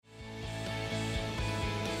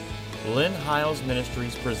Lynn Hiles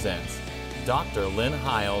Ministries presents Dr. Lynn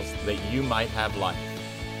Hiles, that you might have life.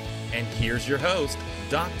 And here's your host,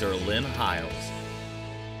 Dr. Lynn Hiles.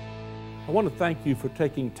 I want to thank you for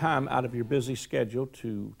taking time out of your busy schedule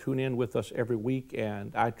to tune in with us every week,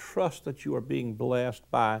 and I trust that you are being blessed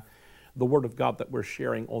by the Word of God that we're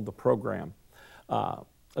sharing on the program.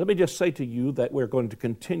 Let me just say to you that we're going to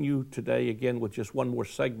continue today again with just one more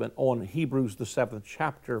segment on Hebrews, the 7th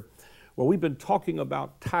chapter, where we've been talking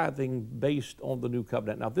about tithing based on the New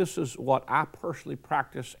Covenant. Now, this is what I personally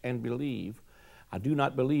practice and believe. I do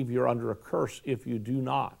not believe you're under a curse if you do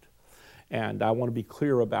not. And I want to be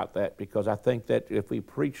clear about that, because I think that if we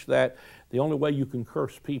preach that, the only way you can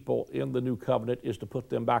curse people in the New Covenant is to put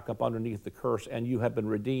them back up underneath the curse, and you have been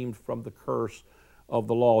redeemed from the curse of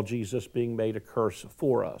the law, Jesus being made a curse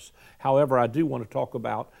for us. However, I do want to talk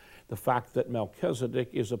about the fact that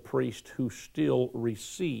Melchizedek is a priest who still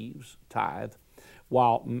receives tithe.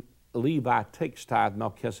 While Levi takes tithe,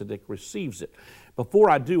 Melchizedek receives it. Before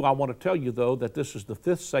I do, I want to tell you, though, that this is the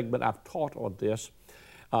 5th segment I've taught on this,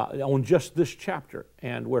 on just this chapter,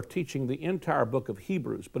 and we're teaching the entire book of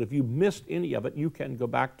Hebrews. But if you missed any of it, you can go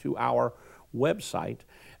back to our website,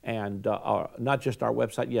 and not just our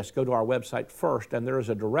website, yes, go to our website first, and there is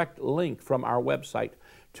a direct link from our website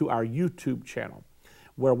to our YouTube channel,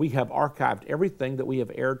 where we have archived everything that we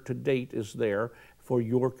have aired to date is there for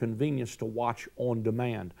your convenience to watch on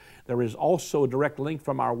demand. There is also a direct link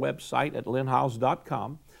from our website at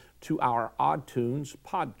lynnhiles.com to our Odd Tunes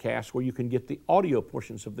podcast, where you can get the audio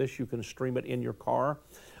portions of this. You can stream it in your car,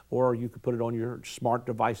 or you can put it on your smart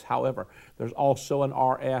device. However, there's also an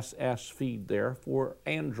RSS feed there for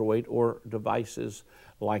Android or devices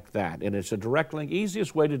like that. And it's a direct link.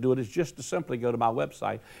 Easiest way to do it is just to simply go to my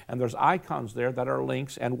website, and there's icons there that are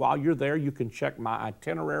links. And while you're there, you can check my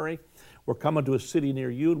itinerary. We're coming to a city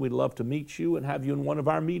near you, and we'd love to meet you and have you in one of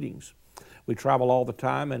our meetings. We travel all the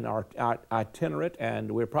time and are itinerant,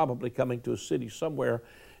 and we're probably coming to a city somewhere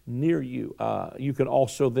near you. You can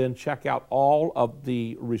also then check out all of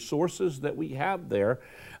the resources that we have there.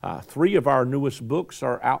 3 of our newest books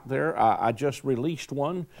are out there. I just released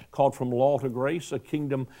one called From Law to Grace, a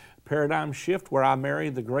Kingdom Paradigm Shift, where I marry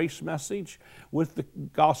the grace message with the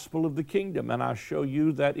gospel of the kingdom. And I show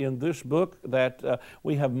you that in this book that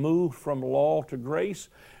we have moved from law to grace,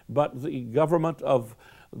 but the government of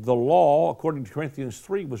the law, according to Corinthians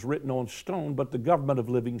 3, was written on stone, but the government of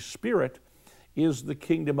living spirit is the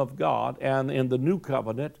kingdom of God. And in the new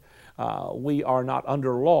covenant, we are not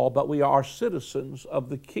under law, but we are citizens of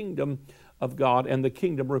the kingdom of God, and the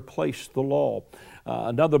kingdom replaced the law.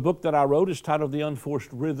 Another book that I wrote is titled The Unforced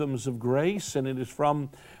Rhythms of Grace, and it is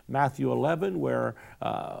from Matthew 11, where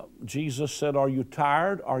Jesus said, "Are you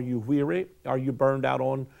tired? Are you weary? Are you burned out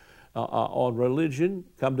on religion?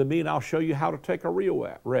 Come to me and I'll show you how to take a real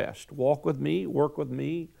rest. Walk with me, work with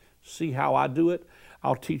me, see how I do it.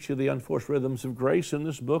 I'll teach you the unforced rhythms of grace." In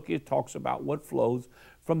this book, it talks about what flows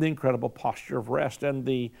from the incredible posture of rest. And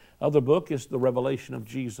the other book is The Revelation of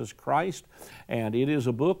Jesus Christ, and it is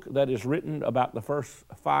a book that is written about the first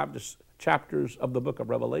 5 chapters of the book of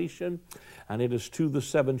Revelation, and it is to the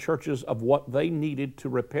 7 churches of what they needed to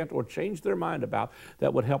repent or change their mind about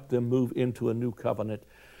that would help them move into a new covenant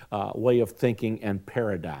way of thinking and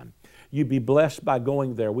paradigm. You'd be blessed by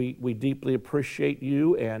going there. We deeply appreciate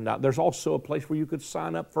you, and there's also a place where you could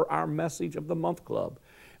sign up for our Message of the Month Club.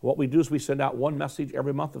 What we do is we send out one message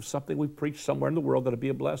every month of something we preach somewhere in the world that'll be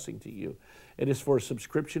a blessing to you. It is for a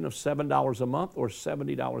subscription of $7 a month or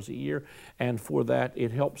 $70 a year, and for that,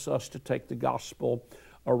 it helps us to take the gospel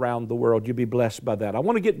around the world. You'll be blessed by that. I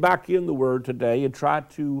want to get back in the Word today and try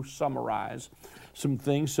to summarize some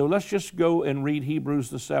things. So let's just go and read Hebrews,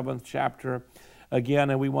 the 7th chapter again,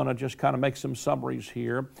 and we want to just kind of make some summaries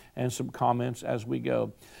here and some comments as we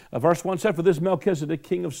go. Verse 1 said, "For this Melchizedek,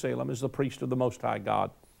 king of Salem, is the priest of the Most High God,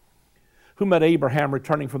 who met Abraham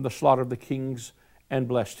returning from the slaughter of the kings and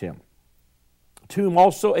blessed him. To whom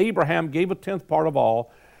also Abraham gave a 10th part of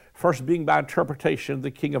all, first being by interpretation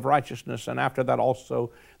the king of righteousness, and after that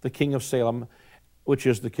also the king of Salem, which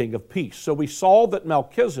is the king of peace." So we saw that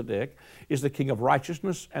Melchizedek is the king of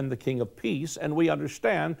righteousness and the king of peace, and we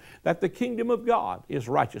understand that the kingdom of God is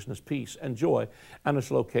righteousness, peace, and joy, and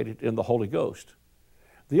it's located in the Holy Ghost.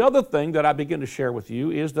 The other thing that I begin to share with you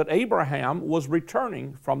is that Abraham was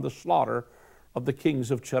returning from the slaughter of the kings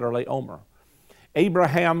of Chedorlaomer.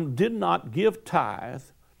 Abraham did not give tithe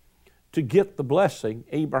to get the blessing,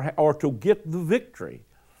 or to get the victory.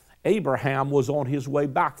 Abraham was on his way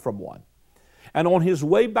back from one. And on his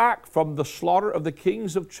way back from the slaughter of the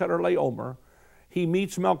kings of Chedorlaomer, he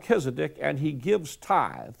meets Melchizedek and he gives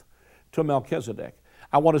tithe to Melchizedek.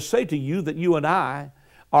 I want to say to you that you and I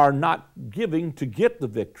are not giving to get the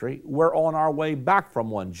victory. We're on our way back from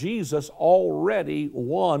one. Jesus already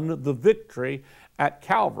won the victory at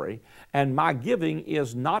Calvary, and my giving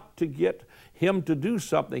is not to get Him to do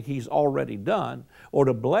something He's already done, or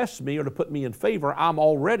to bless me or to put me in favor. I'm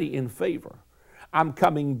already in favor. I'm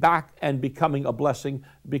coming back and becoming a blessing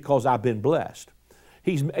because I've been blessed.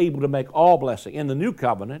 He's able to make all blessing. In the new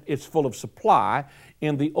covenant, it's full of supply.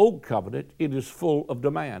 In the old covenant, it is full of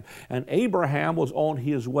demand. And Abraham was on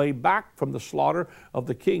his way back from the slaughter of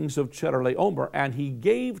the kings of Chedorlaomer, and he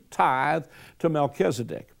gave tithe to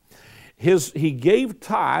Melchizedek. He gave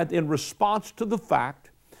tithe in response to the fact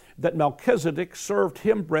that Melchizedek served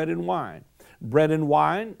him bread and wine. Bread and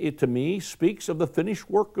wine, it to me speaks of the finished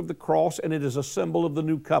work of the cross, and it is a symbol of the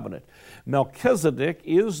new covenant. Melchizedek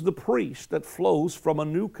is the priest that flows from a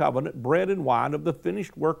new covenant, bread and wine of the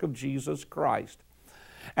finished work of Jesus Christ.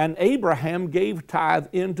 And Abraham gave tithe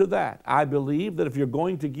into that. I believe that if you're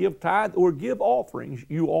going to give tithe or give offerings,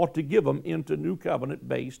 you ought to give them into new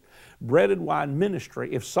covenant-based bread and wine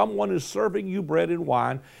ministry. If someone is serving you bread and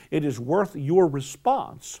wine, it is worth your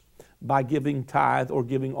response by giving tithe or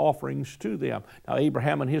giving offerings to them. Now,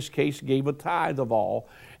 Abraham in his case gave a tithe of all,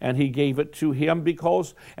 and he gave it to him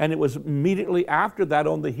because, and it was immediately after that,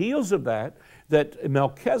 on the heels of that, that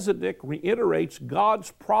Melchizedek reiterates God's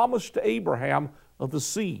promise to Abraham of the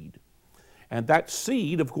seed. And that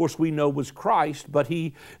seed, of course, we know was Christ, but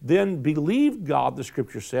he then believed God, the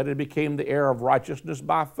Scripture said, and became the heir of righteousness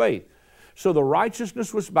by faith. So the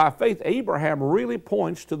righteousness was by faith. Abraham really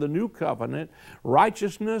points to the new covenant,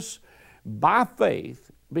 righteousness by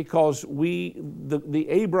faith, because the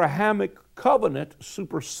Abrahamic covenant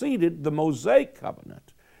superseded the Mosaic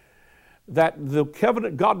covenant. That the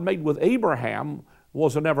covenant God made with Abraham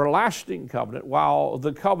was an everlasting covenant, while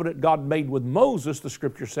the covenant God made with Moses, the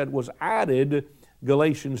Scripture said, was added,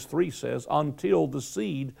 Galatians 3 says, until the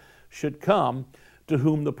seed should come to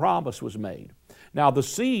whom the promise was made. Now, the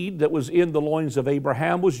seed that was in the loins of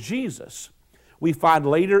Abraham was Jesus. We find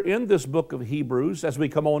later in this book of Hebrews, as we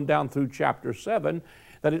come on down through chapter 7,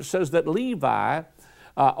 that it says that Levi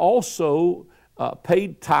also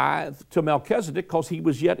paid tithe to Melchizedek because he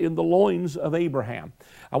was yet in the loins of Abraham.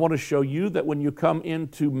 I want to show you that when you come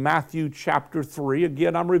into Matthew chapter 3,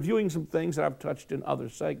 again, I'm reviewing some things that I've touched in other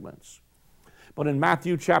segments. But in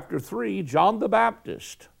Matthew chapter 3, John the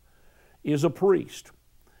Baptist is a priest.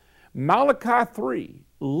 Malachi 3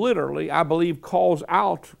 literally, I believe, calls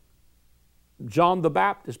out John the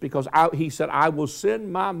Baptist because he said, I will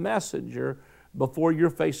send my messenger before your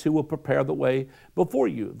face who will prepare the way before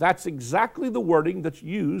you. That's exactly the wording that's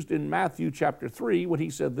used in Matthew chapter 3 when he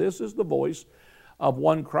said, this is the voice of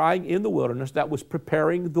one crying in the wilderness that was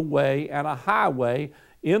preparing the way and a highway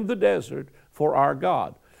in the desert for our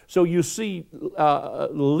God. So you see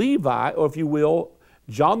Levi, or if you will,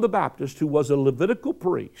 John the Baptist, who was a Levitical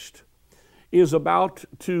priest, is about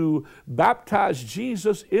to baptize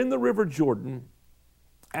Jesus in the River Jordan,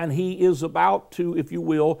 and he is about to, if you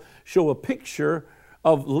will, show a picture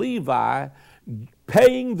of Levi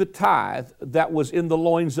paying the tithe that was in the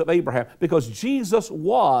loins of Abraham, because Jesus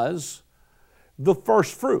was the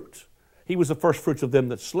first fruit. He was the first fruits of them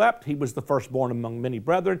that slept. He was the firstborn among many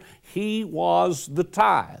brethren. He was the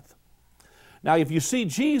tithe. Now, if you see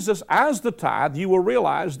Jesus as the tithe, you will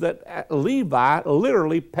realize that Levi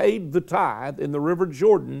literally paid the tithe in the River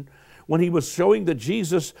Jordan when he was showing that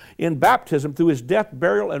Jesus in baptism, through his death,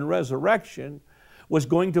 burial, and resurrection, was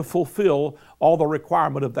going to fulfill all the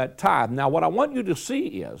requirement of that tithe. Now, what I want you to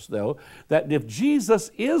see is, though, that if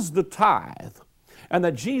Jesus is the tithe and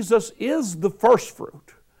that Jesus is the first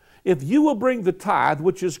fruit, if you will bring the tithe,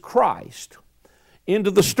 which is Christ,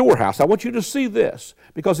 into the storehouse. I want you to see this,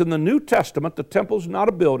 because in the New Testament, the temple is not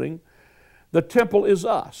a building. The temple is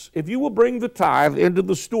us. If you will bring the tithe into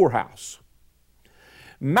the storehouse,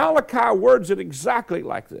 Malachi words it exactly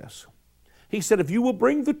like this. He said, if you will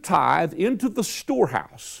bring the tithe into the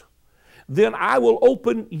storehouse, then I will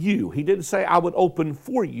open you. He didn't say I would open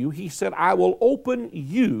for you. He said, I will open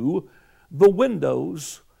you the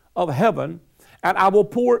windows of heaven, and I will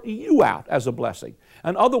pour you out as a blessing.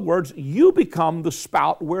 In other words, you become the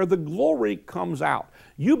spout where the glory comes out.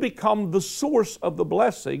 You become the source of the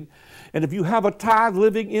blessing. And if you have a tithe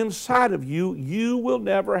living inside of you, you will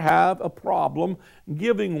never have a problem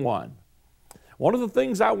giving one. One of the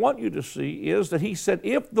things I want you to see is that he said,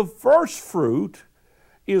 if the first fruit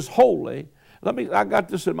is holy, I got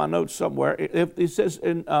this in my notes somewhere. If it says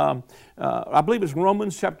in, I believe it's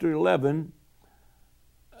Romans chapter 11.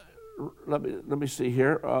 Let me see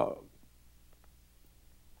here.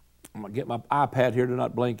 I'm going to get my iPad here to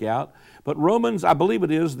not blink out. But Romans, I believe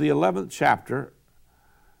it is the 11th chapter.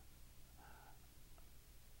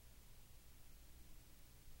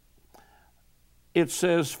 it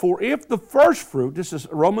says, for if the first fruit, this is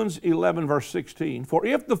Romans 11, verse 16, for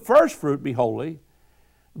if the first fruit be holy,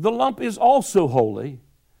 the lump is also holy,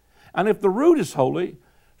 and if the root is holy,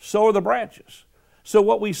 so are the branches. So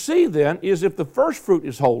what we see then is if the first fruit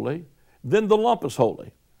is holy, then the lump is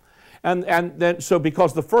holy. And then, so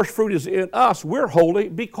because the first fruit is in us, we're holy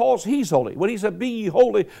because He's holy. When He said, be ye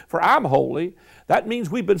holy, for I'm holy, that means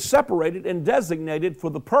we've been separated and designated for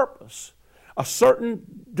the purpose, a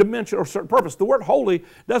certain dimension or certain purpose. The word holy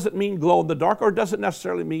doesn't mean glow in the dark, or doesn't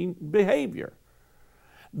necessarily mean behavior.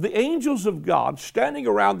 The angels of God standing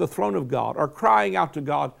around the throne of God are crying out to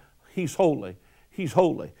God, He's holy, He's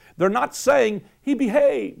holy. They're not saying He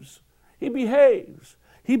behaves, He behaves,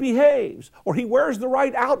 He behaves, or He wears the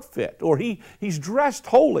right outfit, or he's dressed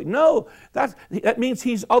holy. No, that means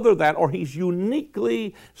He's other than, or He's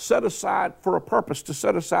uniquely set aside for a purpose, to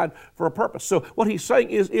set aside for a purpose. So what He's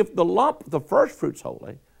saying is, if the lump, the first fruit's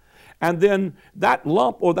holy, and then that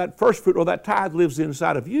lump or that first fruit or that tithe lives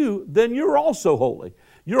inside of you, then you're also holy.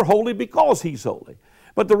 You're holy because He's holy.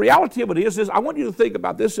 But the reality of it is I want you to think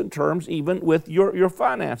about this in terms even with your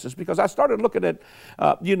finances, because I started looking at,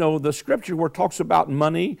 the scripture where it talks about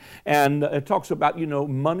money, and it talks about,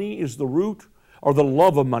 money is the root, or the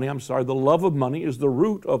love of money, the love of money is the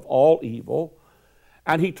root of all evil.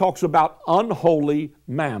 And he talks about unholy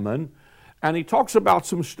mammon, and he talks about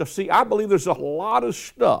some stuff. See, I believe there's a lot of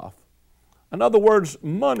stuff. In other words,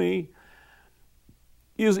 money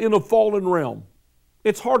is in a fallen realm.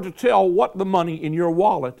 It's hard to tell what the money in your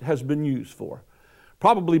wallet has been used for.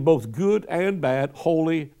 Probably both good and bad,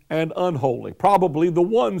 holy and unholy. Probably the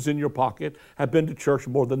ones in your pocket have been to church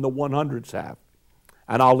more than the 100s have.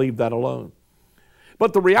 And I'll leave that alone.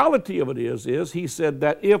 But the reality of it is he said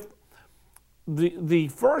that if the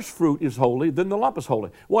first fruit is holy, then the lump is holy.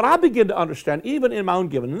 What I begin to understand, even in my own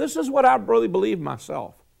giving, and this is what I really believe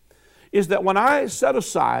myself, is that when I set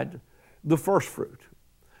aside the first fruit,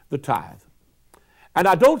 the tithe, and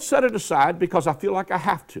I don't set it aside because I feel like I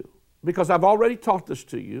have to, because I've already taught this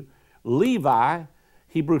to you. Levi,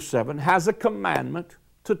 Hebrews 7, has a commandment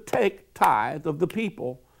to take tithe of the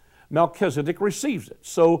people. Melchizedek receives it.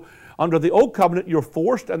 So under the old covenant, you're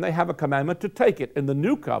forced, and they have a commandment to take it. In the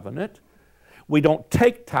new covenant, we don't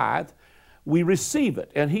take tithe, we receive it.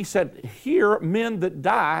 And he said, here, men that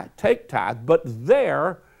die take tithe, but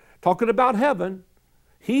there, talking about heaven,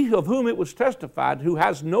 he of whom it was testified, who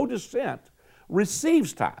has no descent,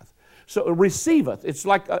 receives tithe. So receiveth. It's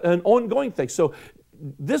like an ongoing thing. So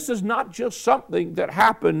this is not just something that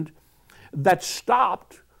happened that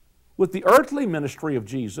stopped with the earthly ministry of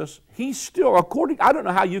Jesus. He's still, I don't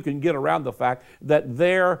know how you can get around the fact that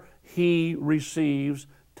there he receives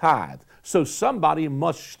tithe. So somebody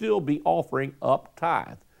must still be offering up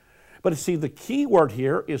tithe. But see, the key word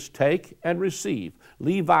here is take and receive.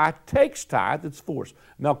 Levi takes tithe, it's forced.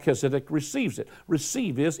 Melchizedek receives it.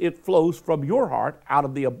 Receive is it flows from your heart out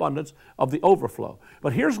of the abundance of the overflow.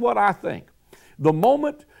 But here's what I think. The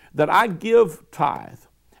moment that I give tithe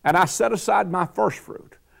and I set aside my first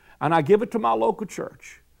fruit and I give it to my local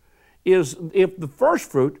church, is if the first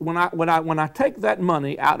fruit, when I take that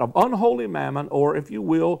money out of unholy mammon, or if you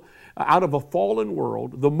will, out of a fallen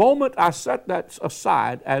world, the moment I set that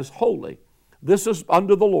aside as holy, this is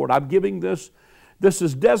under the Lord, I'm giving this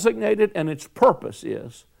is designated, and its purpose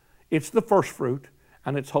is, it's the first fruit,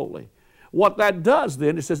 and it's holy. What that does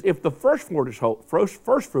then, it says, if the first fruit is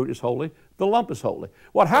holy, the lump is holy.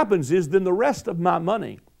 What happens is then the rest of my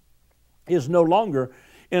money is no longer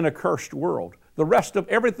in a cursed world. The rest of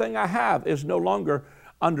everything I have is no longer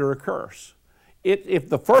under a curse. If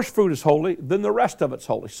the first fruit is holy, then the rest of it's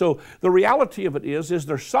holy. So the reality of it is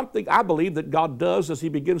there's something I believe that God does as He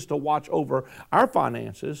begins to watch over our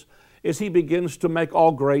finances, is He begins to make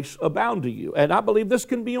all grace abound to you. And I believe this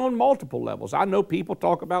can be on multiple levels. I know people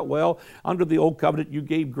talk about, well, under the old covenant you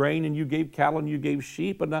gave grain and you gave cattle and you gave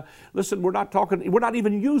sheep. And listen, we're not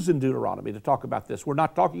even using Deuteronomy to talk about this. We're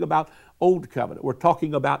not talking about old covenant. We're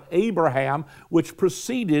talking about Abraham, which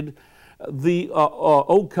preceded the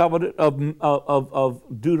old covenant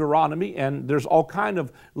of Deuteronomy, and there's all kind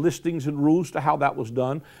of listings and rules to how that was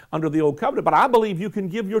done under the old covenant. But I believe you can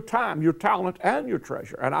give your time, your talent, and your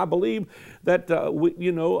treasure. And I believe that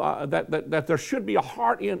that there should be a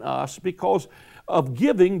heart in us because of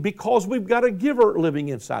giving, because we've got a giver living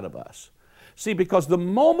inside of us. See, because the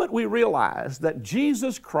moment we realize that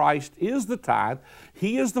Jesus Christ is the tithe,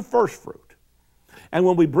 He is the first fruit. And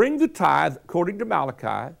when we bring the tithe, according to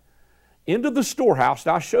Malachi, into the storehouse.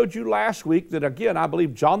 Now, I showed you last week that, again, I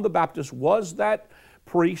believe John the Baptist was that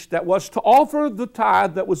priest that was to offer the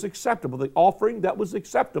tithe that was acceptable. The offering that was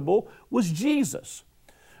acceptable was Jesus.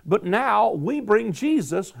 but now we bring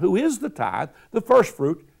Jesus, who is the tithe, the first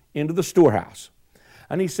fruit, into the storehouse.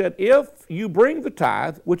 And he said, if you bring the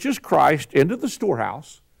tithe, which is Christ, into the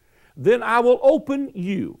storehouse, then I will open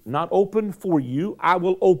you, not open for you, I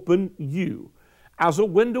will open you as a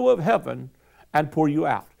window of heaven and pour you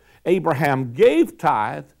out. Abraham gave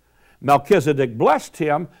tithe, Melchizedek blessed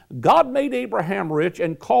him, God made Abraham rich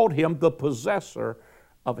and called him the possessor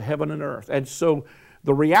of heaven and earth. And so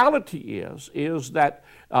the reality is that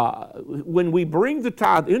when we bring the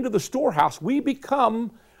tithe into the storehouse, we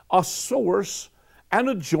become a source and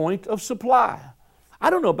a joint of supply. I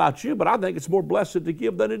don't know about you, but I think it's more blessed to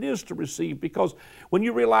give than it is to receive, because when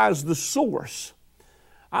you realize the source,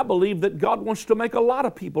 I believe that God wants to make a lot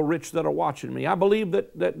of people rich that are watching me. I believe that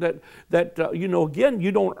again,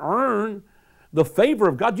 you don't earn the favor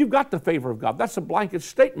of God. You've got the favor of God. That's a blanket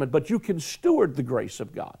statement, but you can steward the grace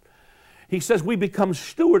of God. He says we become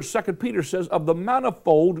stewards, 2 Peter says, of the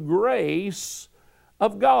manifold grace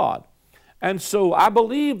of God. And so I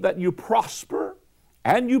believe that you prosper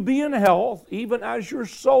and you be in health, even as your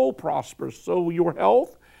soul prospers. So your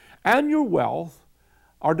health and your wealth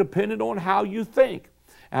are dependent on how you think.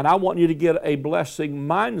 And I want you to get a blessing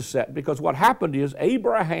mindset, because what happened is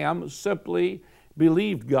Abraham simply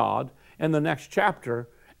believed God in the next chapter,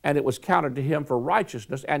 and it was counted to him for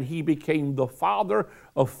righteousness, and he became the father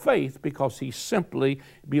of faith because he simply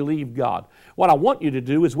believed God. What I want you to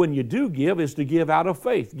do is, when you do give, is to give out of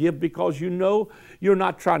faith. Give because you know you're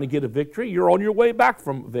not trying to get a victory. You're on your way back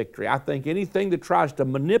from victory. I think anything that tries to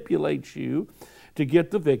manipulate you to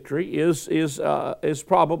get the victory is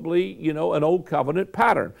probably, an old covenant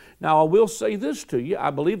pattern. Now, I will say this to you. I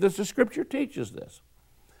believe that the Scripture teaches this.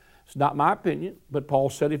 It's not my opinion, but Paul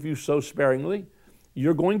said if you sow sparingly,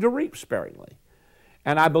 you're going to reap sparingly.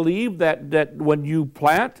 And I believe that when you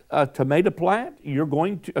plant a tomato plant,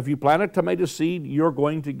 if you plant a tomato seed, you're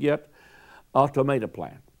going to get a tomato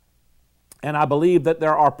plant. And I believe that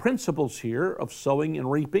there are principles here of sowing and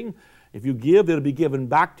reaping. If you give, it'll be given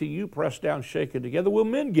back to you, pressed down, shaken together, will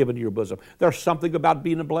men give into your bosom. There's something about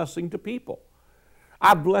being a blessing to people.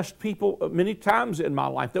 I've blessed people many times in my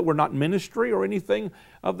life that were not ministry or anything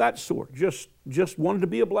of that sort, just wanted to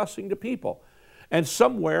be a blessing to people. And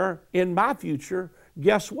somewhere in my future,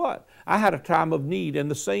 guess what? I had a time of need,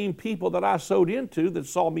 and the same people that I sowed into, that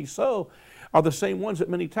saw me sow, are the same ones that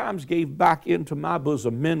many times gave back into my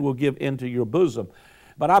bosom. Men will give into your bosom.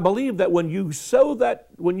 But I believe that when you sow that,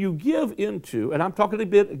 when you give into, and I'm talking a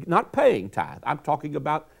bit, not paying tithe, I'm talking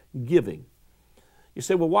about giving. You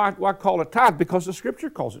say, well, why call it tithe? Because the Scripture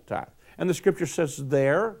calls it tithe. And the Scripture says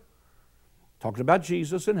there, talking about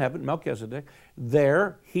Jesus in heaven, Melchizedek,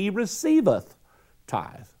 there he receiveth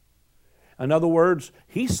tithe. In other words,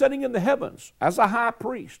 he's sitting in the heavens as a high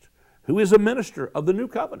priest who is a minister of the new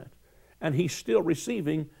covenant, and he's still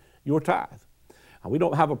receiving your tithe. We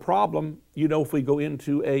don't have a problem, if we go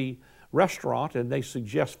into a restaurant and they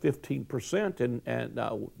suggest 15%,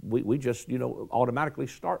 and we just, automatically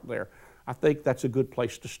start there. I think that's a good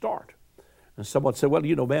place to start. And someone said, well,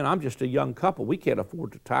 man, I'm just a young couple. We can't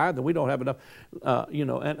afford to tithe, and we don't have enough,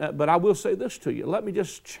 but I will say this to you. Let me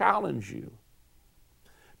just challenge you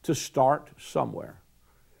to start somewhere.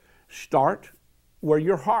 Start where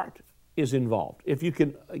your heart is involved. If you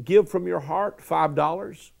can give from your heart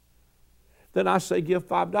 $5, then I say give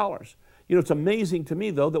 $5. It's amazing to me,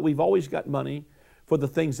 though, that we've always got money for the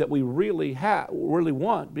things that we really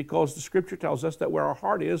want, because the Scripture tells us that where our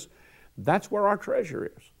heart is, that's where our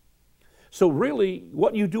treasure is. So really,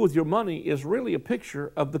 what you do with your money is really a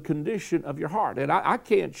picture of the condition of your heart. And I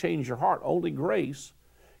can't change your heart. Only grace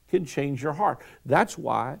can change your heart. That's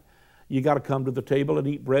why you got to come to the table and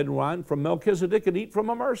eat bread and wine from Melchizedek and eat from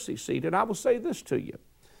a mercy seat. And I will say this to you,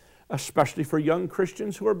 especially for young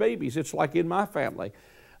Christians who are babies. It's like in my family.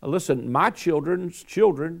 Listen, my children's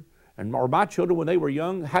children, or my children when they were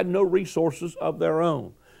young, had no resources of their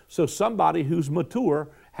own. So somebody who's mature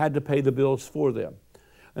had to pay the bills for them.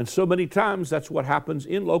 And so many times that's what happens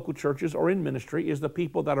in local churches or in ministry, is the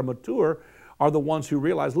people that are mature are the ones who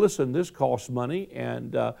realize, listen, this costs money,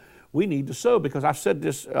 and we need to sow. Because I've said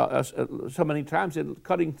this so many times, in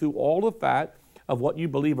cutting through all the fat of what you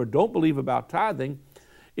believe or don't believe about tithing,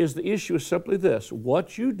 is the issue is simply this: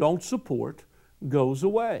 what you don't support goes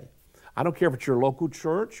away. I don't care if it's your local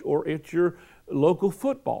church or it's your local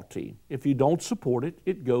football team. If you don't support it,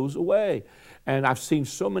 it goes away. And I've seen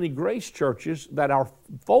so many grace churches that are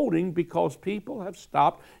folding because people have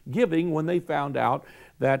stopped giving when they found out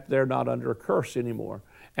that they're not under a curse anymore.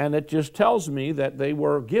 And it just tells me that they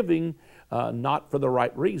were giving not for the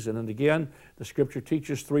right reason. And again, the Scripture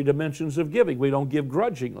teaches 3 dimensions of giving. We don't give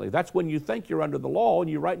grudgingly. That's when you think you're under the law and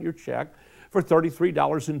you write your check for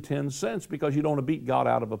 $33.10 because you don't want to beat God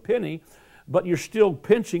out of a penny, but you're still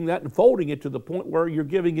pinching that and folding it to the point where you're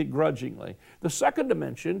giving it grudgingly. The second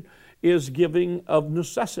dimension is giving of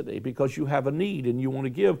necessity because you have a need and you want to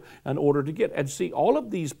give in order to get. And see, all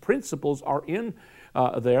of these principles are in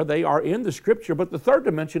there. They are in the Scripture, but the third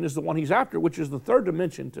dimension is the one he's after, which is the third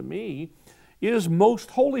dimension to me, is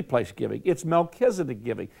most holy place giving. It's Melchizedek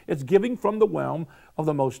giving. It's giving from the realm of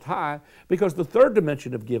the Most High, because the third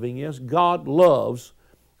dimension of giving is God loves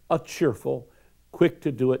a cheerful,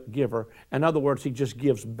 quick-to-do-it giver. In other words, he just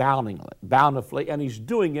gives bountifully, and he's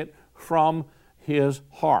doing it from his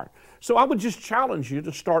heart. So I would just challenge you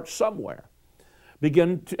to start somewhere.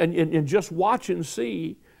 Begin to, and just watch and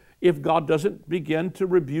see if God doesn't begin to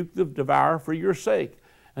rebuke the devourer for your sake.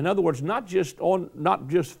 In other words, not just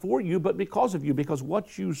for you, but because of you. Because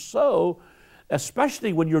what you sow,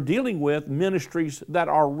 especially when you're dealing with ministries that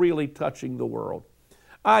are really touching the world.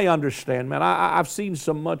 I understand, man. I've seen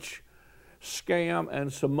so much scam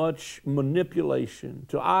and so much manipulation.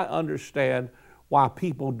 So I understand why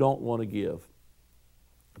people don't want to give.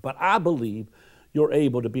 But I believe you're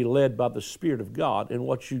able to be led by the Spirit of God in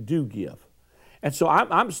what you do give. And so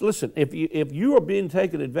listen, if you are being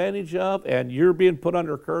taken advantage of and you're being put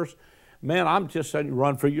under a curse, man, I'm just saying you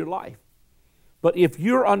run for your life. But if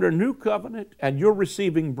you're under new covenant and you're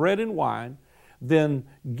receiving bread and wine, then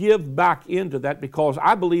give back into that, because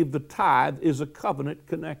I believe the tithe is a covenant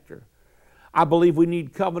connector. I believe we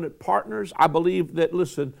need covenant partners. I believe that,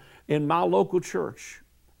 listen, in my local church,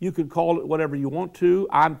 you can call it whatever you want to.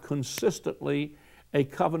 I'm consistently a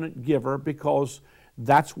covenant giver because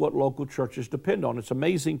that's what local churches depend on. It's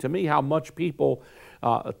amazing to me how much people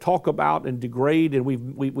talk about and degrade, and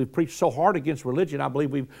we've preached so hard against religion. I believe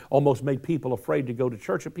we've almost made people afraid to go to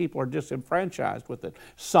church, and people are disenfranchised with it.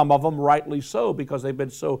 Some of them rightly so, because they've been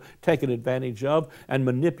so taken advantage of and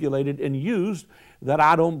manipulated and used that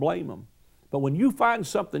I don't blame them. But when you find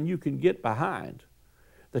something you can get behind,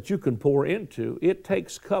 that you can pour into, it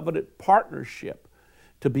takes covenant partnership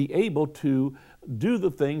to be able to do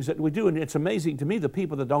the things that we do. And it's amazing to me, the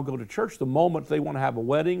people that don't go to church, the moment they want to have a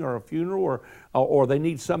wedding or a funeral or they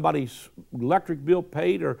need somebody's electric bill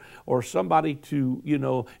paid or somebody to,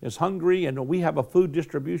 is hungry, and we have a food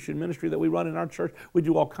distribution ministry that we run in our church. We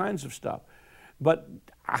do all kinds of stuff. But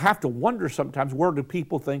I have to wonder sometimes, where do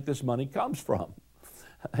people think this money comes from?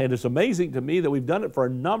 And it's amazing to me that we've done it for a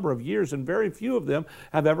number of years, and very few of them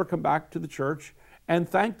have ever come back to the church and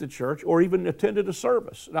thanked the church or even attended a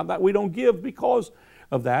service. Now, that we don't give because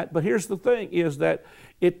of that, but here's the thing, is that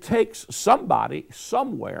it takes somebody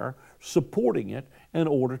somewhere supporting it in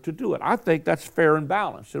order to do it. I think that's fair and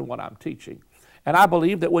balanced in what I'm teaching. And I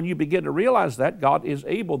believe that when you begin to realize that, God is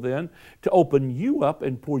able then to open you up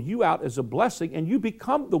and pour you out as a blessing, and you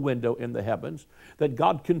become the window in the heavens that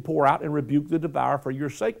God can pour out and rebuke the devourer for your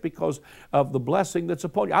sake because of the blessing that's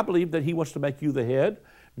upon you. I believe that He wants to make you the head,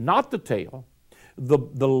 not the tail, the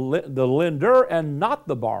lender and not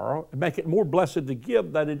the borrower, make it more blessed to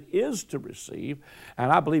give than it is to receive.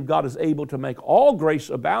 And I believe God is able to make all grace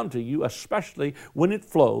abound to you, especially when it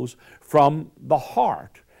flows from the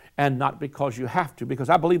heart and not because you have to. Because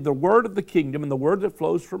I believe the word of the kingdom and the word that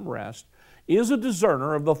flows from rest is a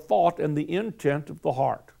discerner of the thought and the intent of the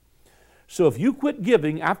heart. So if you quit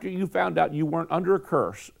giving after you found out you weren't under a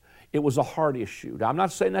curse, it was a heart issue. Now, I'm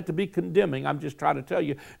not saying that to be condemning. I'm just trying to tell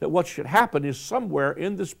you that what should happen is somewhere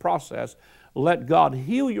in this process, let God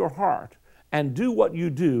heal your heart and do what you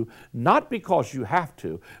do, not because you have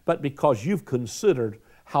to, but because you've considered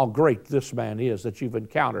how great this man is that you've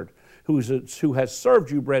encountered, who has served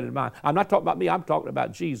you bread and wine. I'm not talking about me, I'm talking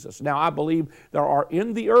about Jesus. Now, I believe there are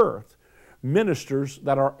in the earth ministers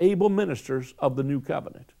that are able ministers of the new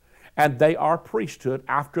covenant, and they are priesthood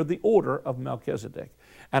after the order of Melchizedek.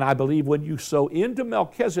 And I believe when you sow into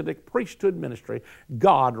Melchizedek priesthood ministry,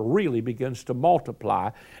 God really begins to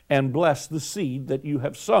multiply and bless the seed that you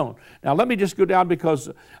have sown. Now let me just go down, because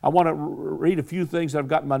I want to read a few things that I've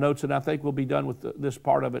got in my notes, and I think we'll be done with this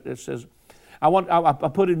part of it. It says, I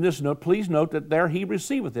put in this note, please note that there he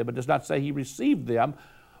receiveth them. It does not say he received them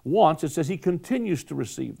once. It says he continues to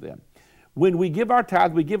receive them. When we give our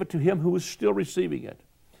tithe, we give it to him who is still receiving it.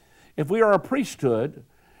 If we are a priesthood,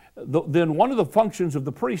 then one of the functions of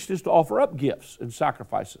the priest is to offer up gifts and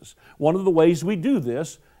sacrifices. One of the ways we do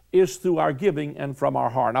this is through our giving and from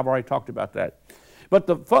our heart. And I've already talked about that. But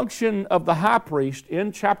the function of the high priest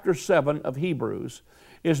in chapter 7 of Hebrews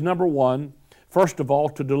is, number one, first of all,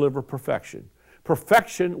 to deliver perfection.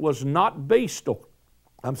 Perfection was not based on,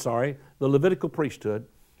 the Levitical priesthood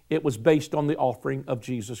It was based on the offering of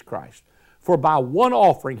Jesus Christ. For by one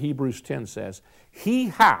offering, Hebrews 10 says, He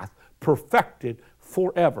hath perfected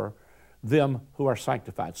forever them who are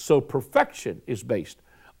sanctified. So perfection is based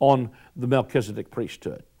on the Melchizedek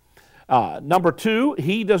priesthood. Number two,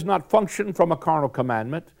 he does not function from a carnal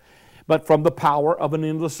commandment, but from the power of an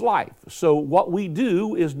endless life. So what we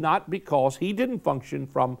do is not because he didn't function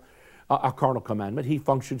from a carnal commandment. He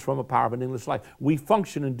functions from a power of an endless life. We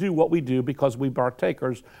function and do what we do because we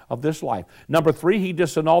partakers of this life. Number three, he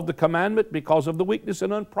disannulled the commandment because of the weakness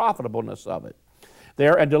and unprofitableness of it.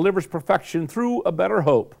 There, and delivers perfection through a better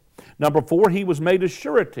hope. Number four, he was made a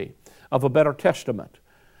surety of a better testament.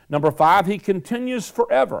 Number five, he continues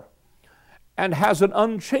forever and has an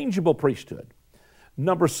unchangeable priesthood.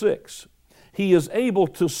 Number six, he is able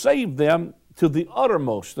to save them to the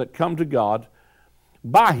uttermost that come to God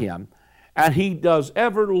by him, and he does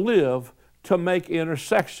ever live to make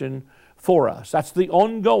intercession for us. That's the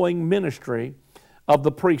ongoing ministry of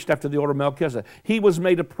the priest after the order of Melchizedek. He was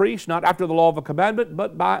made a priest not after the law of a commandment,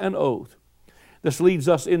 but by an oath. This leads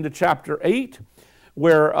us into chapter 8,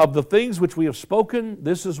 where of the things which we have spoken,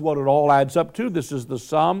 this is what it all adds up to. This is the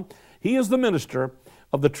sum. He is the minister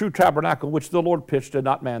of the true tabernacle which the Lord pitched and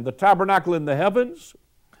not man. The tabernacle in the heavens,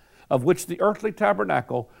 of which the earthly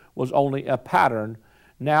tabernacle was only a pattern.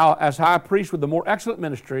 Now, as high priest with the more excellent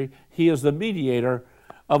ministry, he is the mediator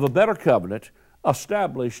of a better covenant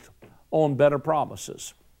established on better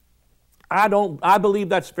promises. I believe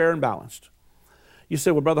that's fair and balanced. You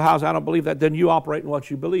say, well, Brother Howes, I don't believe that. Then you operate in what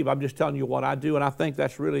you believe. I'm just telling you what I do, and I think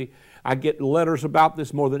that's really, I get letters about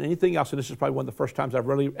this more than anything else, and this is probably one of the first times I've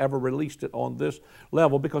really ever released it on this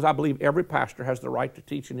level, because I believe every pastor has the right to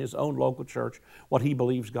teach in his own local church what he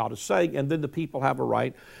believes God is saying, and then the people have a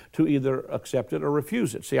right to either accept it or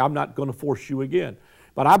refuse it. See, I'm not going to force you again,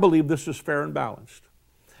 but I believe this is fair and balanced.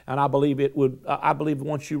 And I believe it would. I believe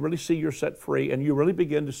once you really see you're set free and you really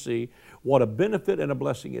begin to see what a benefit and a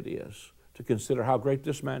blessing it is to consider how great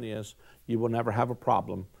this man is, you will never have a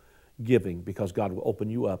problem giving, because God will open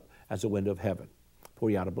you up as a window of heaven, pour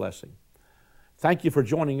you out a blessing. Thank you for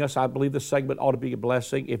joining us. I believe this segment ought to be a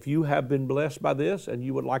blessing. If you have been blessed by this and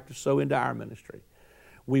you would like to sow into our ministry,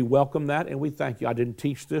 we welcome that and we thank you. I didn't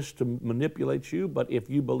teach this to manipulate you, but if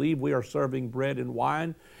you believe we are serving bread and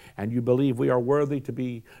wine and you believe we are worthy to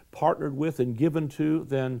be partnered with and given to,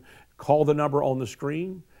 then call the number on the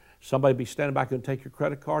screen. Somebody will be standing back and take your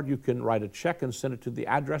credit card. You can write a check and send it to the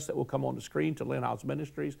address that will come on the screen to Lynn Hiles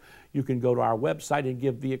Ministries. You can go to our website and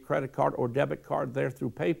give via credit card or debit card there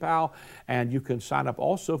through PayPal. And you can sign up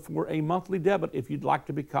also for a monthly debit if you'd like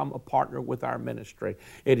to become a partner with our ministry.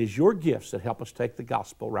 It is your gifts that help us take the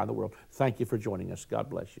gospel around the world. Thank you for joining us.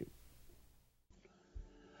 God bless you.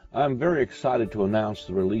 I'm very excited to announce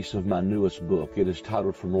the release of my newest book. It is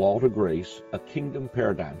titled From Law to Grace, A Kingdom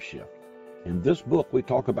Paradigm Shift. In this book, we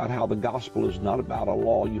talk about how the gospel is not about a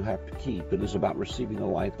law you have to keep. It is about receiving a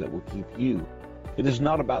life that will keep you. It is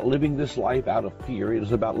not about living this life out of fear. It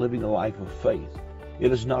is about living a life of faith.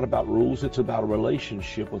 It is not about rules. It's about a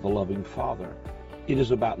relationship with a loving Father. It is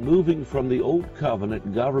about moving from the old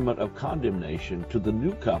covenant government of condemnation to the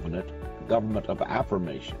new covenant government of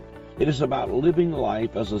affirmation. It is about living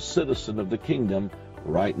life as a citizen of the kingdom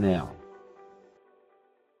right now.